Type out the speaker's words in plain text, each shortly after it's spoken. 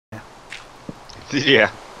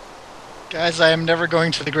Yeah. Guys, I am never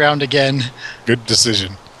going to the ground again. Good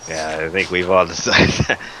decision. Yeah, I think we've all decided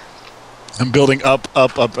that. I'm building up,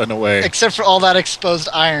 and away. Except for all that exposed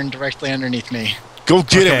iron directly underneath me. Go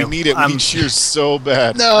get Okay, it. We need it. We need shears so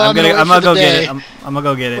bad. No, I'm gonna go get it. it. I'm gonna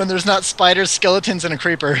go get When it. there's not spiders, skeletons, and a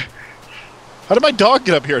creeper. How did my dog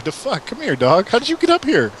get up here? The fuck? Come here, dog. How did you get up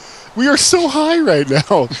here? We are so high right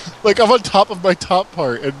now. Like, I'm on top of my top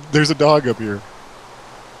part, and there's a dog up here.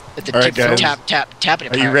 It's All right, guys. tap, tap, tap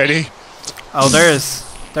it. Are you ready? Oh,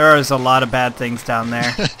 there is a lot of bad things down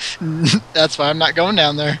there. That's why I'm not going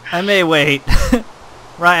down there. I may wait.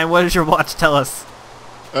 Ryan, what does your watch tell us?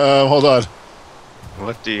 Hold on.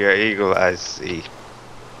 What do your eagle eyes see?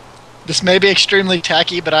 This may be extremely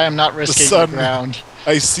tacky, but I am not risking the sun. ground.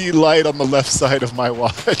 I see light on the left side of my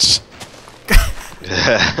watch.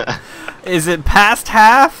 Is it past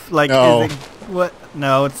half? Like, No. is it, what?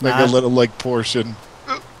 No, it's Like not. a little, like, portion.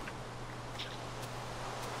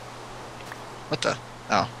 What the?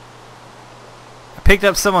 Oh. I picked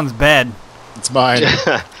up someone's bed. It's mine.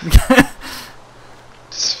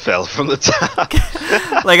 Just fell from the top.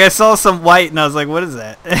 Like, I saw some white, and I was like, what is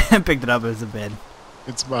that? I picked it up as a bed.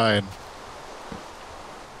 It's mine.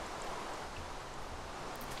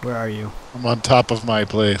 Where are you? I'm on top of my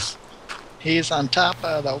place. He's on top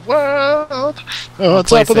of the world. Oh, on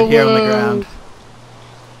Place top of it the here on the world. ground.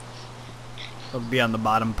 It'll be on the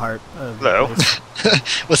bottom part of Hello. the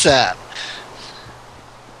place. What's that?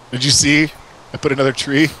 Did you see? I put another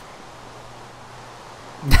tree.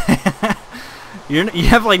 You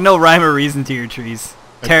have like no rhyme or reason to your trees.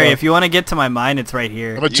 I Terry, thought- if you want to get to my mine, it's right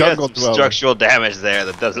here. I'm a You jungle got some dweller. structural damage there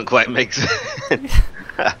that doesn't quite make sense.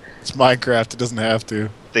 It's Minecraft. It doesn't have to.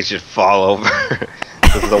 They should fall over.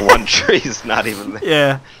 Because the one tree's not even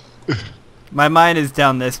there. Yeah. My mine is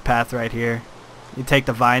down this path right here. You take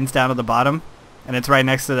the vines down to the bottom, and it's right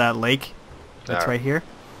next to that lake. That's right here.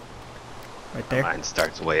 Right there. Mine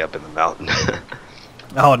starts way up in the mountain.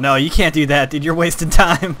 Oh no, you can't do that, dude. You're wasting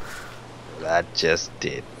time. That just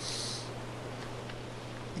did.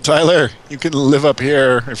 Tyler, you can live up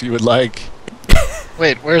here if you would like.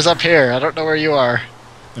 Wait, where's up here? I don't know where you are.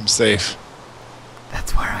 I'm safe.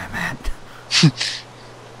 That's where I'm at.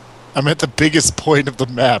 I'm at the biggest point of the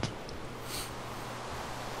map.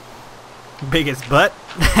 Biggest butt.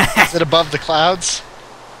 Is it above the clouds?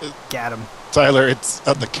 Got him. Tyler, it's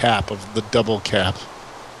on the cap of the double cap.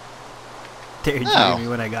 Terry Oh. me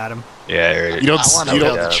when I got him. Yeah, You don't. I want to You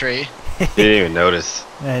build don't. a tree. you didn't even notice.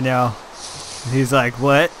 I know. He's like,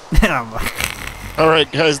 what? And I'm like, All right,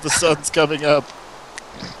 guys, the sun's coming up.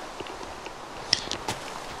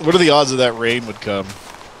 What are the odds of that rain would come?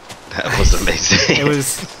 That was amazing. it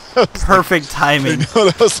was perfect I timing. know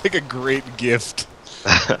that was like a great gift.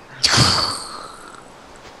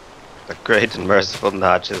 The great and merciful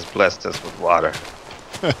Notch has blessed us with water.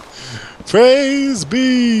 Praise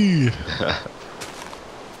be.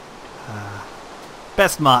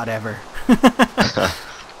 Best mod ever.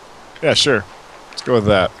 Yeah, sure. Let's go with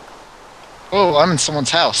that. Oh, I'm in someone's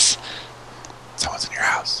house. Someone's in your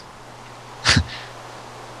house.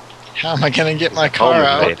 How am I going to get my Home car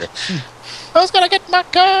out? invader. I was gonna get my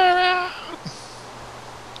car out.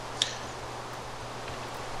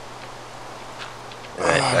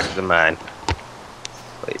 Alright, back to the mine.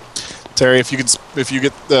 Wait. Terry, if you can, if you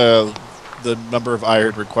get the number of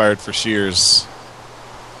iron required for shears,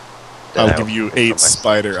 Then I'll give you for 8 my-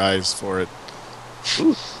 spider eyes for it.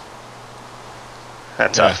 Ooh.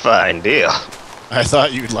 That's Yeah. a fine deal. I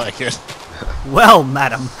thought you'd like it. Well,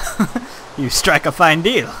 madam, you strike a fine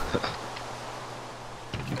deal.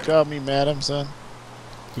 You call me madam, son?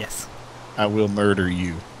 Yes, I will murder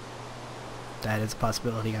you. that is a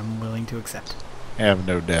possibility I'm willing to accept. Have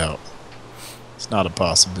no doubt. It's not a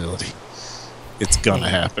possibility. It's gonna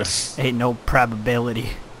happen. Ain't no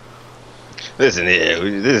probability. Listen here,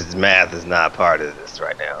 this math is not part of this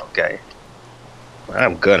right now, okay?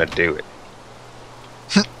 I'm gonna do it.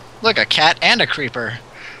 Look, a cat and a creeper.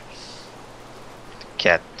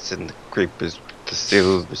 Cats and the creepers, the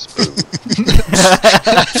silver spoon.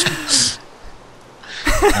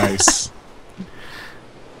 Nice.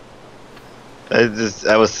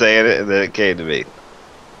 I was saying it and then it came to me.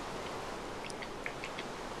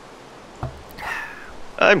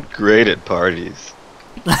 I'm great at parties.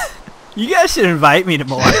 You guys should invite me to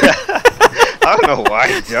more. I don't know why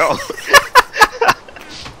you don't.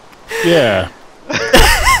 Yeah.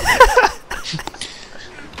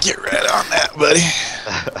 Get right on that, buddy.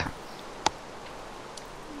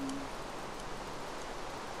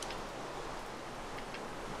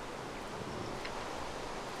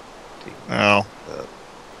 Oh.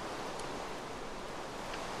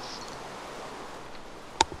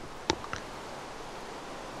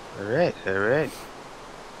 Alright, alright.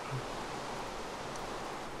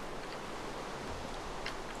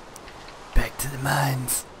 Back to the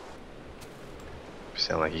mines.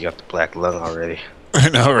 Sound like you got the black lung already. I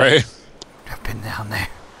know, right? I've been down there.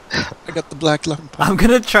 I got the black lung. I'm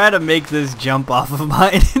gonna try to make this jump off of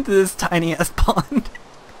mine into this tiny ass pond.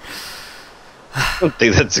 I don't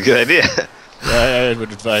think that's a good idea. I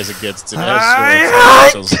would advise against it.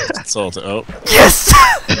 Oh. Yes!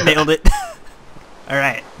 Nailed it.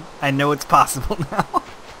 Alright. I know it's possible now.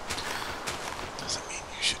 Doesn't mean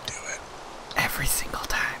you should do it. Every single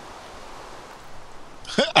time.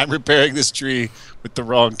 I'm repairing this tree with the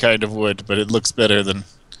wrong kind of wood, but it looks better than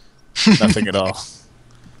nothing at all.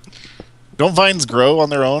 Don't vines grow on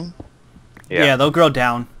their own? Yeah, they'll grow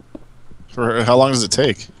down. For how long does it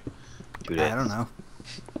take? 2 days. I don't know.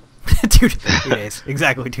 2 days.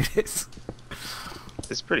 Exactly 2 days.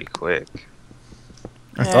 It's pretty quick.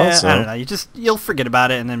 I thought so. I don't know. You'll forget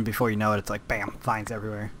about it, and then before you know it, it's like bam, vines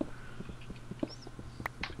everywhere.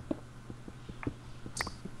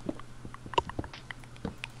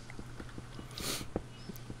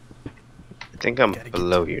 I think I'm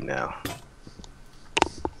below you now.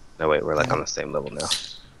 No, wait, we're like on the same level now.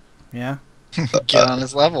 Yeah. Get on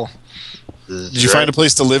his level. Did you find a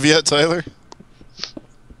place to live yet, Tyler?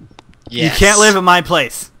 Yes. You can't live in my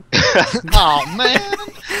place. Oh man.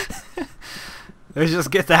 Let's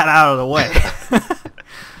just get that out of the way.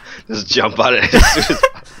 Just jump on it as soon as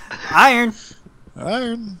Iron.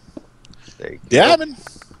 Iron. there you go. Diamond.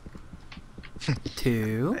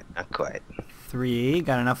 2, Not quite. 3.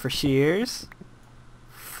 Got enough for shears.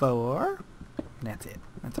 4. And that's it.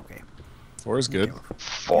 That's okay. 4 is good.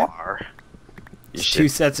 Far. You It's 2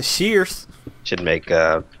 sets of shears. should make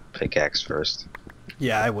a pickaxe first.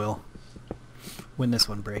 Yeah, I will. When this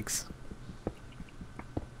one breaks.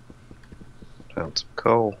 Found some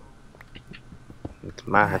coal. It's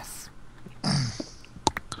mine. Yes.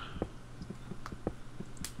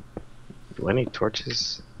 Do I need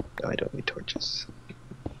torches? No, I don't need torches.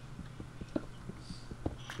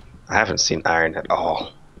 I haven't seen iron at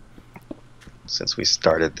all since we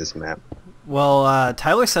started this map. Well,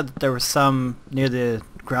 Tyler said that there was some near the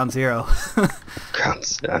ground zero.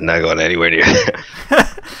 Grounds. I'm not going anywhere near.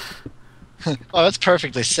 Oh, that's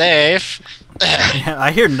perfectly safe. Yeah,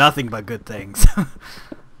 I hear nothing but good things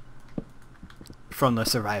from the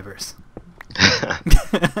survivors.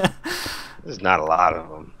 There's not a lot of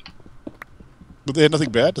them. But they had nothing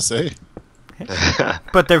bad to say.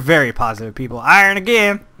 But they're very positive people. Iron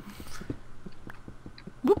again.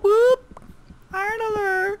 Whoop whoop. Iron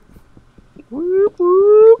alert. Whoop,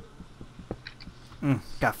 whoop.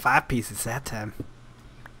 Got 5 pieces that time.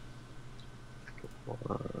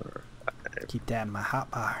 Keep that in my hot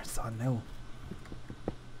bar so I know.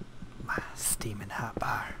 My steaming hot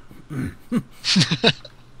bar.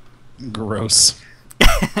 Gross.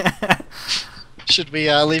 Should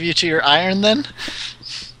we leave you to your iron then?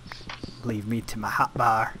 Leave me to my hot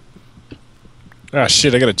bar. Ah,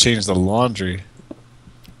 shit, I gotta change the laundry.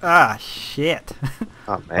 Ah, shit.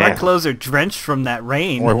 Oh My man. clothes are drenched from that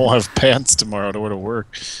rain. Or I won't have pants tomorrow to wear to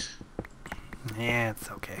work. Yeah, it's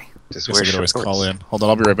okay. Just Guess wear I could always shorts. call in. Hold on,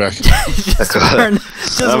 I'll be right back. just all wear, right.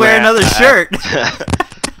 just Oh, wear man. another shirt.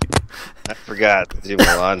 I forgot to do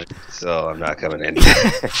my laundry, so I'm not coming in.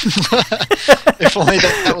 If only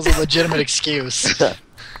that was a legitimate excuse.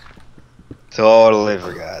 Totally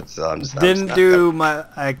forgot, so I'm just Didn't not do my.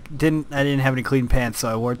 I didn't have any clean pants, so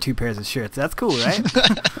I wore 2 pairs of shirts. That's cool, right?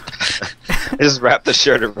 I just wrapped the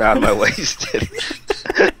shirt around my waist.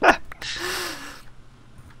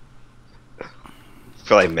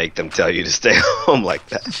 Probably make them tell you to stay home like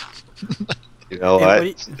that. You know Hey, what?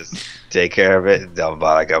 what do Just take care of it. Don't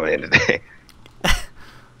bother coming in today.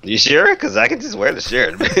 You sure? Because I can just wear the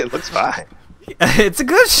shirt. It looks fine. It's a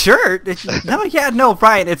good shirt. No,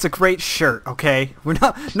 Ryan, it's a great shirt. Okay, we're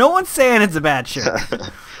not. No one's saying it's a bad shirt.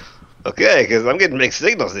 Okay, because I'm getting mixed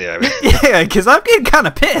signals here. Yeah, because I'm getting kind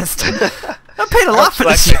of pissed. I paid a lot for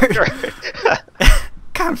this shirt.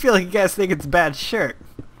 Kind of feel like you guys think it's a bad shirt.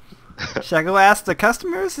 Should I go ask the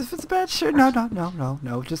customers if it's a bad shirt?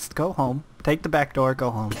 No. Just go home. Take the back door. Go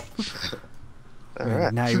home. All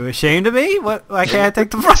right. Now you ashamed of me? What? Why can't I take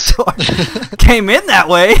the front door? Came in that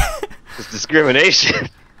way. It's discrimination.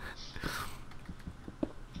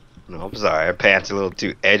 No, I'm sorry. Our pants are a little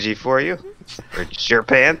too edgy for you. Or shirt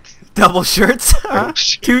pants. Double shirts. Huh?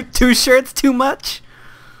 Two shirts too much.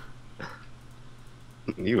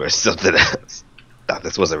 You are something else. Thought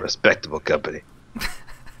this was a respectable company.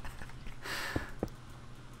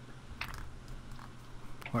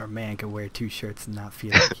 Or a man could wear 2 shirts and not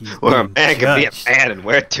feel like he's Or a being man can be a judged. man and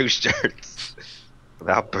wear 2 shirts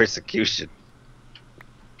without persecution.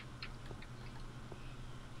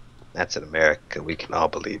 That's an America we can all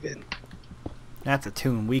believe in. That's a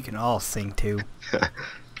tune we can all sing to.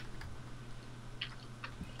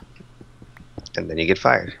 And then you get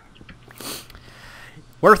fired.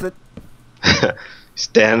 Worth it.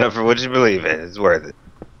 Stand up for what you believe in. It's worth it.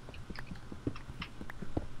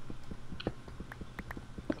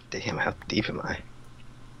 Damn, how deep am I?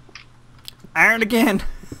 Iron again.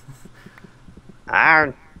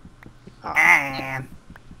 Iron. Iron.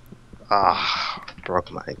 Ah,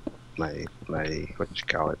 broke my what you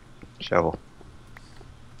call it, shovel.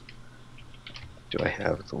 Do I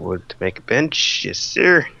have the wood to make a bench? Yes,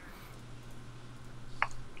 sir.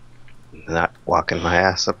 Not walking my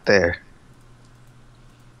ass up there.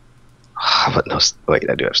 Ah, but no. Wait,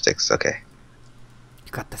 I do have sticks. Okay,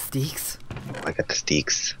 You got the steaks? I got the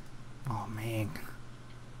sticks. Oh man.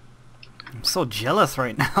 I'm so jealous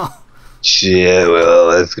right now. Yeah,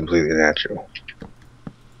 well, that's completely natural.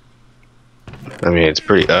 I mean, it's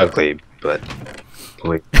pretty ugly, but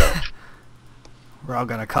wait, no. We're all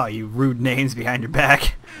gonna call you rude names behind your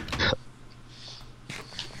back.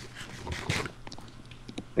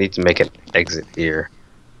 Need to make an exit here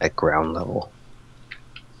at ground level.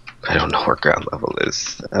 I don't know where ground level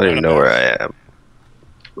is. I don't even know where I am.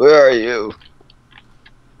 Where are you?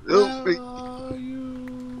 Help me. Are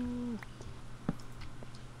you?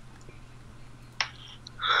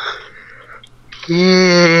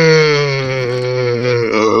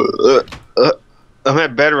 I'm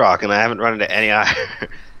at bedrock and I haven't run into any iron.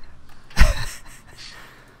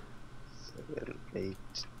 7, 8,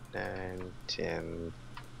 9, 10,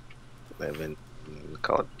 11,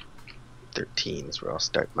 call it 13 is where I'll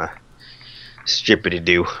start my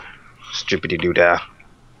strippity-doo. Strippity-doo-dah.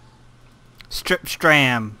 Strip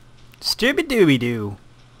stram. Stooby dooby doo.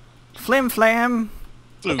 Flim flam.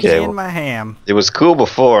 Okay, In well, my ham. it was cool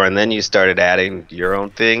before, and then you started adding your own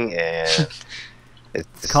thing, and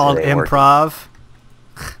It's called it ain't working. improv.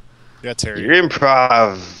 Yeah, Terry. Your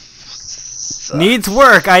improv sucks. Needs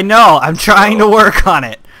work, I know. I'm trying to work on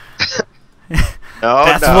it. No,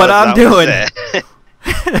 That's no, what that's I'm not doing. I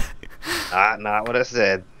said. Not what I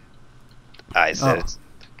said. I said Oh. it's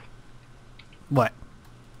What?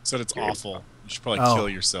 Said it's awful. You should probably Oh. kill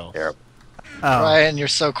yourself. terrible. Oh. Ryan, you're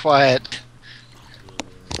so quiet.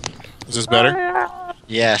 Is this better?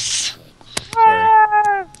 Yes.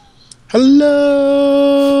 Sorry. Hello.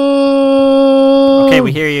 Okay,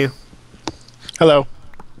 we hear you. Hello.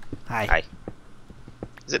 Hi. Hi.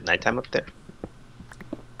 Is it nighttime up there?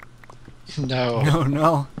 No. No,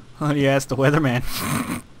 no. Oh, you asked the weatherman.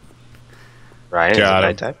 Ryan, Got him.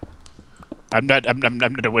 is it nighttime? I'm not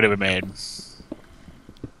a widow man.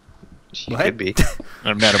 She What? could be.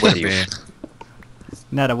 I'm not a widow man.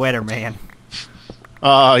 Not a weatherman.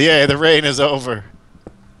 Oh yeah, the rain is over.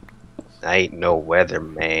 I ain't no weather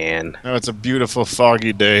man. Now it's a beautiful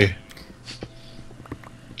foggy day.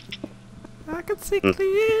 I can see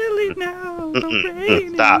clearly now. The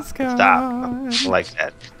rain Stop, is gone. stop. I like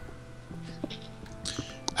that.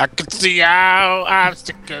 I can see all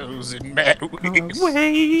obstacles in my ways.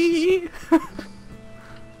 Away.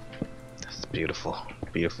 That's beautiful.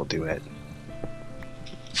 Beautiful duet.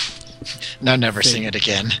 No, never sing it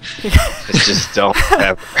again. It's just don't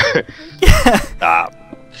ever stop.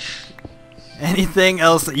 Anything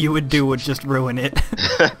else that you would do would just ruin it.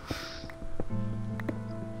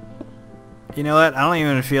 You know what? I don't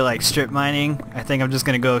even feel like strip mining. I think I'm just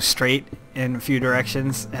gonna go straight in a few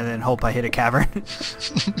directions and then hope I hit a cavern.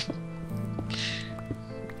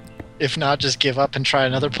 If not, just give up and try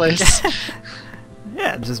another place.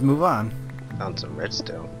 Yeah, just move on. Found some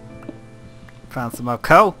redstone. Found some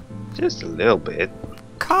coal. Just a little bit.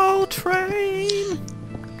 Coal train.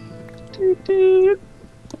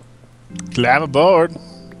 Climb aboard.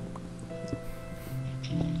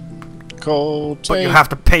 Cold But train. you have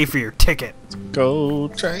to pay for your ticket.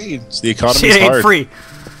 Cold train. The economy's Shit ain't hard. free.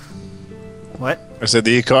 What? I said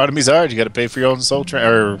the economy's hard. You got to pay for your own soul train.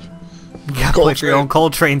 Or You gotta Coal pay for your train. own coal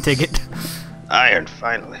train ticket. Iron,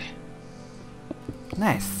 finally.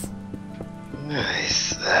 Nice.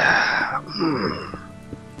 Nice.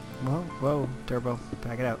 Whoa, whoa, Turbo.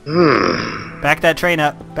 Back it up. Mm. Back that train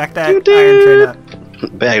up. Back that iron train up.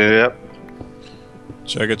 Backing it up.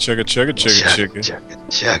 chugga chugga chugga chugga chugga.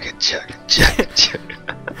 Chugga, chugga, chugga,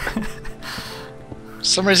 chugga. For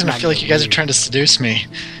some reason, I feel like you guys are trying to seduce me.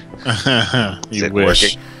 Is You it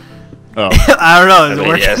wish. working? Oh, I don't know. I Is it mean,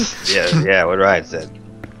 working? yes, yeah, what Ryan said.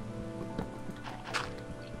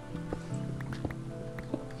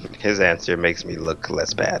 His answer makes me look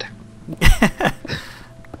less bad.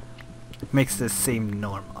 Makes this seem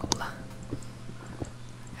normal.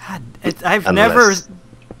 God, I've Unless- never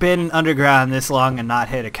been underground this long and not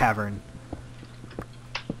hit a cavern.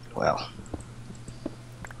 Well,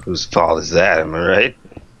 whose fault is that? Am I right?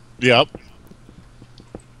 Yep.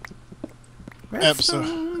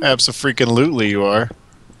 Redstone. Abso-freaking-lutely you are.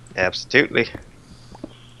 Absolutely.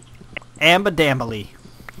 Amba-dambly.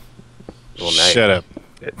 Well, now Shut up.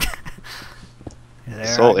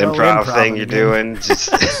 This whole improv thing you're doing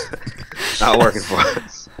just not working for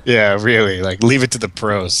us. Yeah, really. Like, leave it to the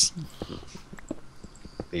pros.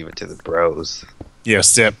 Leave it to the bros. Yeah,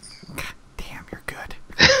 Sip. Damn, you're good.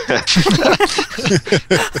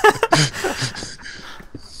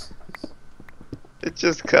 It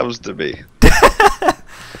just comes to me.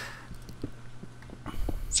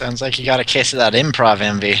 Sounds like you got a case of that improv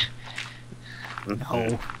envy.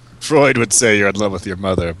 No. Freud would say you're in love with your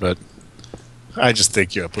mother, but I just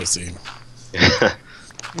think you're a pussy.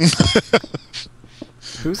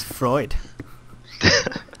 Who's Freud?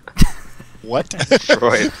 What?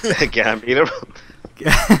 Freud. Can I meet him?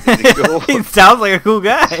 Cool? He sounds like a cool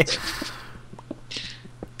guy.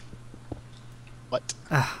 What?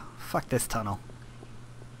 Fuck this tunnel.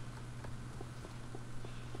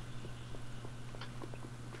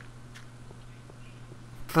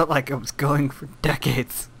 Felt like I was going for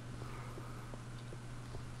decades.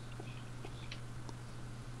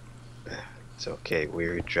 It's okay,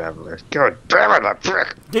 weary traveler. God damn it, that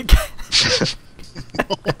prick!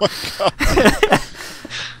 Oh my god.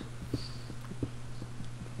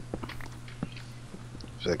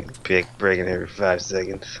 Fucking pick breaking every 5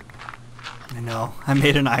 seconds. I know. I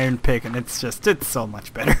made an iron pick and it's so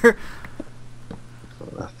much better.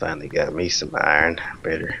 Well, I finally got me some iron.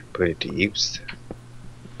 Better put it to use.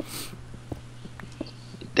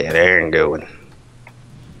 Get that iron going.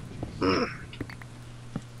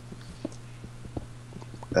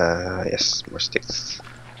 Yes, more sticks.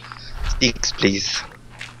 Sticks, please.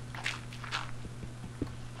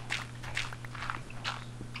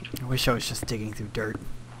 I wish I was just digging through dirt.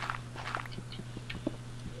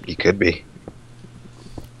 You could be.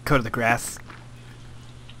 Go to the grass.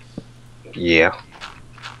 Yeah.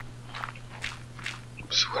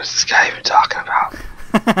 So what is this guy even talking about?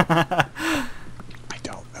 I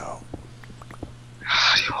don't know.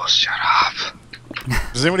 You will shut up.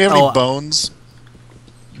 Does anybody have any bones?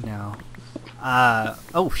 No.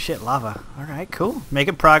 Oh shit, lava. Alright, cool.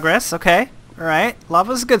 Making progress, okay. Alright.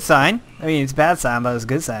 Lava's a good sign. I mean, it's a bad sign, but it's a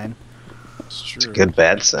good sign. It's It's a true. good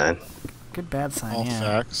bad sign. Good bad sign, All yeah.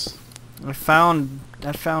 facts. I found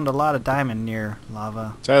a lot of diamond near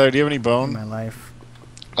lava Tyler, do you have any in bone? my life.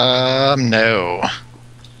 No.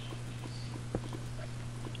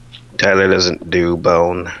 Tyler doesn't do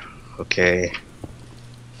bone. Okay.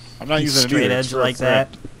 I'm not using it Straight either. edge It's for a like friend.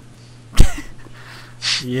 that.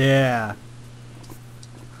 Yeah.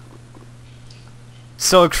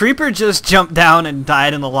 So a creeper just jumped down and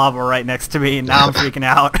died in the lava right next to me, and now I'm freaking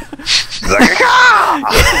out.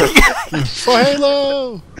 For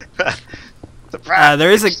Halo!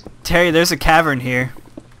 There's a cavern here.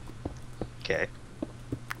 Okay.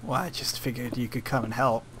 Well, I just figured you could come and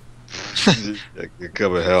help. You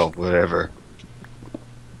come and help, whatever.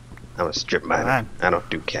 I'm a strip miner. Alright. I don't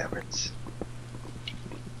do caverns.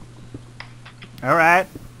 Alright.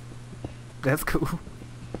 That's cool.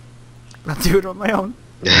 I'll do it on my own.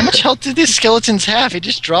 How much health do these skeletons have? He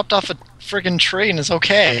just dropped off a friggin' tree and is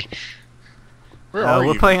okay. Where are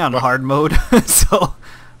We're you? playing on hard mode, so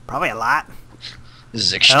probably a lot. This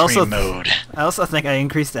is extreme mode. I also think I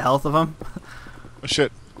increased the health of them. Oh,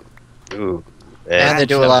 shit. Ooh. And they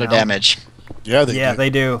do a lot of damage. Yeah, They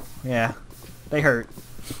do. Yeah. They hurt.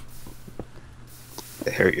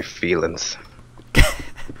 They hurt your feelings.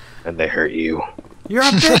 And they hurt you. You're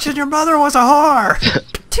a bitch and your mother was a whore!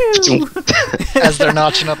 Two! As they're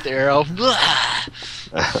notching up the arrow.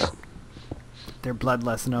 Their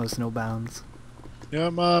bloodlust knows no bounds.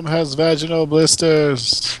 Your mom has vaginal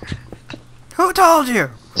blisters. Who told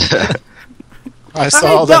you? I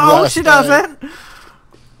saw them no, last she night. doesn't!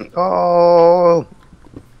 Oh.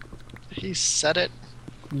 He said it.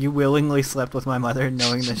 You willingly slept with my mother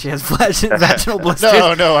knowing that she has vaginal blisters?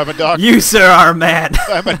 No, I'm a doctor. You, sir, are a man.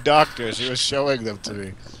 I'm a doctor. She was showing them to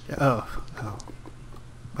me. Oh.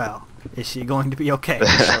 Well, is she going to be okay?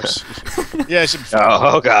 Yeah, she.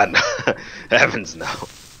 Oh God. Heavens no.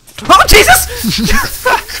 Oh, Jesus!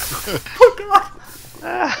 Oh,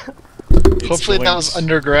 God. Hopefully that was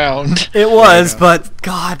underground. It was, but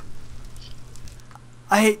God.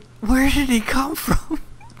 Where did he come from?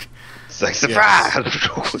 It's like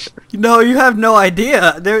surprise. No, you have no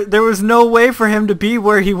idea. There was no way for him to be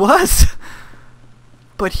where he was.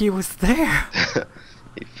 But he was there.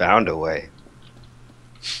 He found a way.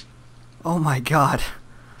 Oh my God.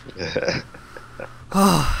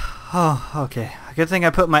 Oh, okay. Good thing I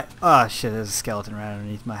put my... Oh, shit, there's a skeleton right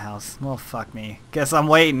underneath my house. Well, fuck me. Guess I'm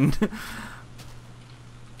waiting.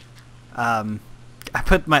 I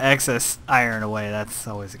put my excess iron away. That's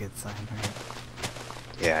always a good sign, right?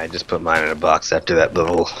 Yeah, I just put mine in a box after that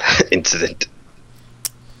little incident.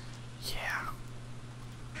 Yeah.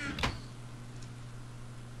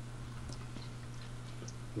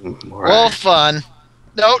 More Well, iron. fun.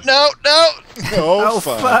 No. Oh,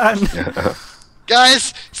 fun.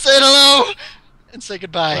 Guys, say hello and say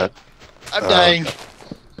goodbye. What? I'm dying.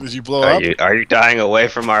 Did you blow Are up? you dying away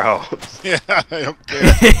from our homes? Yeah, I don't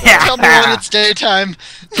care. Tell me when it's daytime.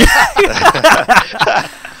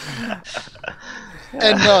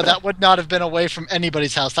 And no, that would not have been away from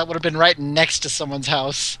anybody's house. That would have been right next to someone's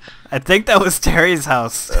house. I think that was Terry's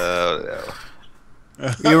house. Oh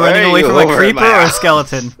no. You were Why running are away you from a over at creeper my or a house?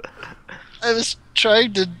 skeleton? I was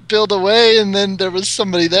trying to build away, and then there was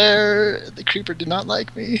somebody there. The creeper did not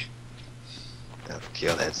like me. I'll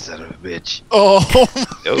kill that son of a bitch. Oh,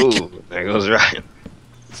 Oh, there goes Ryan.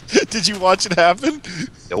 did you watch it happen?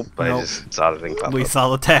 Nope, I Nope. just saw the thing pop We up. saw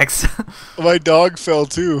the text. My dog fell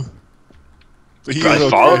too. But he Probably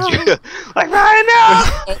was followed okay. you. Like, Ryan, no!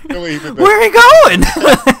 Oh, no, wait, he went back. Where are you going?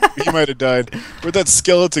 He might have died. Where'd that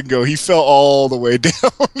skeleton go? He fell all the way down.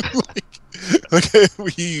 like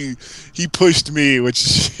he pushed me,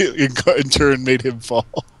 which in turn made him fall.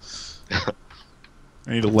 I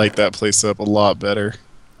need to light that place up a lot better.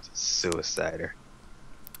 Suicider.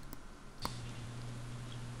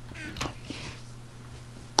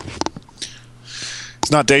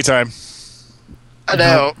 It's not daytime. I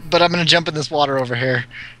know, but I'm gonna jump in this water over here.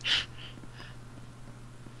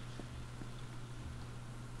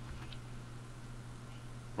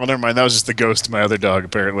 Well, never mind. That was just the ghost of my other dog,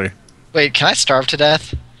 apparently. Wait, can I starve to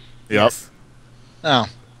death? Yep. Oh.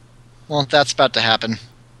 Well, that's about to happen.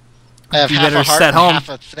 I have You half better a heart set and home. half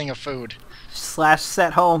a thing of food. /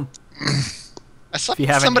 set home. I slept you in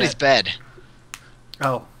haven't somebody's yet. bed.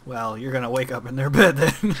 Oh, well, you're gonna wake up in their bed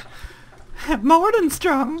then. More than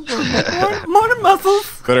strong. More than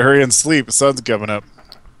muscles. Better hurry and sleep. The sun's coming up.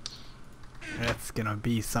 That's gonna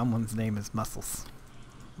be someone's name is Muscles.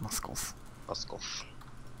 Muscles. Muscles.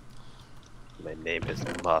 My name is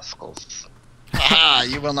Muscles. Ah,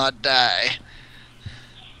 you will not die.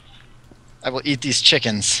 I will eat these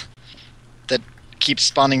chickens that keep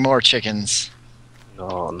spawning more chickens.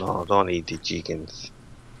 No, no, don't eat the chickens.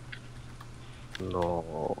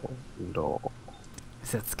 No, no.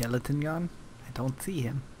 Is that skeleton gone? I don't see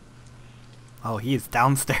him. Oh, he is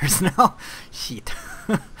downstairs now. Shit.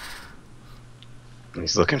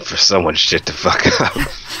 He's looking for someone shit to fuck up.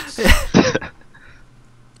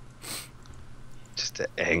 Just an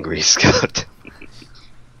angry skeleton.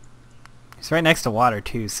 He's right next to water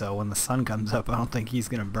too, so when the sun comes up, I don't think he's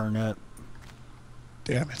gonna burn up.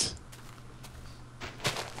 Damn it.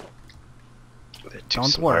 They're too Don't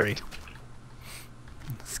smart. worry.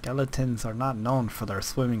 Skeletons are not known for their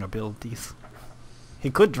swimming abilities. He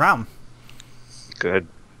could drown. Good.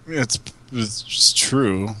 It's just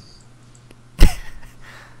true.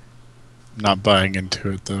 Not buying into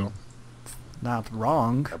it, though. Not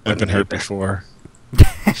wrong. I've been hurt before.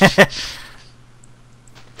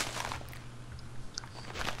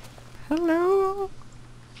 Hello?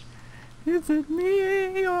 Is it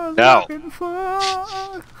me you're No. looking for?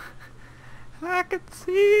 I can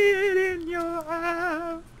see it in your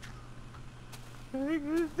eyes. I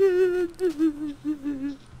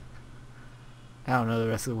don't know the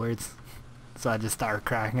rest of the words, so I just started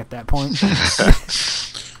crying at that point. I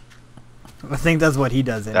think that's what he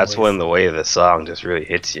does anyways. That's when the way of the song just really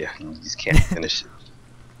hits you. You just can't finish it.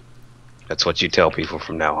 That's what you tell people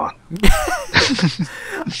from now on.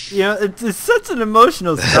 You know, it's such an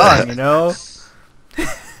emotional song, you know?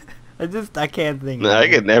 I can't think No, of I it.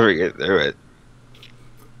 could never get through it.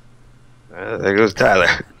 There goes Tyler.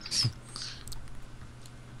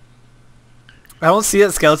 I don't see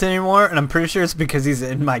that skeleton anymore, and I'm pretty sure it's because he's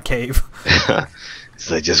in my cave.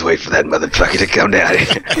 So just wait for that motherfucker to come down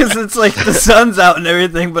here. Because it's like the sun's out and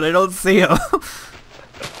everything, but I don't see him.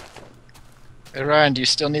 Hey Ryan, do you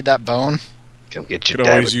still need that bone? Come get your Could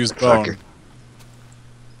dad, always use bone. motherfucker.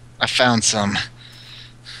 I found some.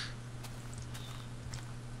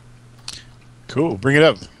 Cool, bring it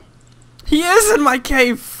up. He is in my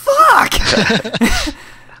cave. Fuck!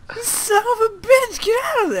 Son of a bitch, get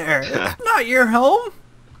out of there. It's not your home.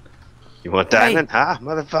 You want diamond? Huh,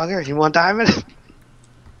 motherfucker? You want diamond?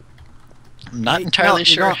 I'm not Hey, entirely no, you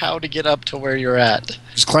sure don't. how to get up to where you're at.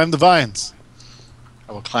 Just climb the vines.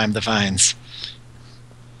 I will climb the vines.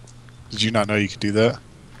 Did you not know you could do that?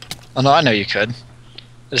 Oh no, I know you could.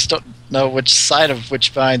 I just don't know which side of which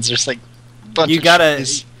vines. There's like a bunch You of gotta...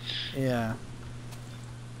 trees. Yeah.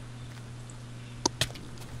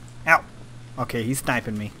 Okay, he's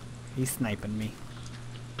sniping me. He's sniping me.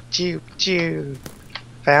 Choo choo.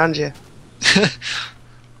 Found you.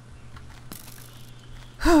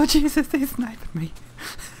 Oh Jesus, he's sniping me.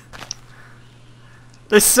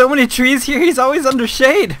 There's so many trees here. He's always under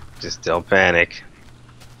shade. Just don't panic.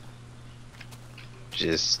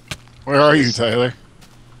 Just Where are you, Tyler?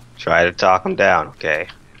 try to talk him down, okay?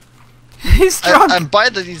 He's drunk. I'm by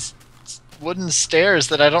these wooden stairs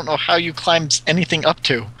that I don't know how you climb anything up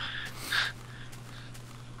to.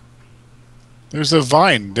 There's a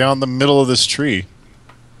vine down the middle of this tree.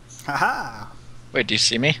 Haha. Wait, do you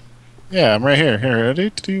see me? Yeah, I'm right here. Here,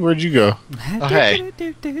 where'd you go? Oh, hey.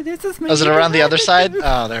 This is me. Was it around the other side?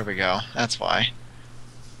 Oh, there we go. That's why.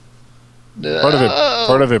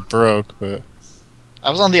 Part of it broke, but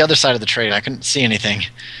I was on the other side of the tree. I couldn't see anything.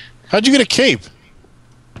 how'd you get a cape?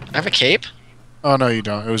 I have a cape? Oh no, you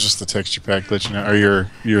don't. It was just the texture pack glitching out, or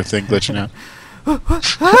your thing glitching out.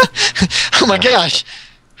 Oh my gosh!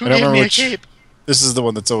 Who I don't gave remember me a which- cape? This is the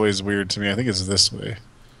one that's always weird to me. I think it's this way.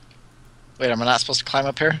 Wait, am I not supposed to climb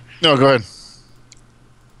up here? No, go ahead.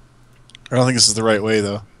 I don't think this is the right way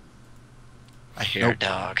though. I hear Nope. a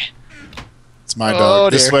dog. It's my Oh,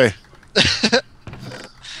 dog. This dear. way.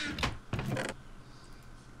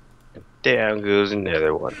 Down goes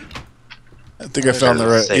another one. I think I found the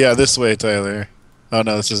right. Safe. Yeah, this way, Tyler. Oh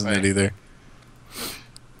no, this isn't it Right. either.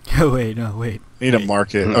 Oh wait, no wait. Need to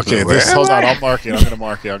mark it. Okay, Where this. am Hold on, I? I'll mark it. I'm gonna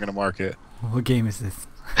mark it. I'm gonna mark it. What game is this?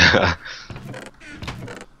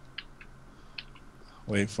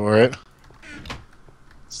 Wait for it.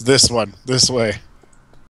 It's this one. This way.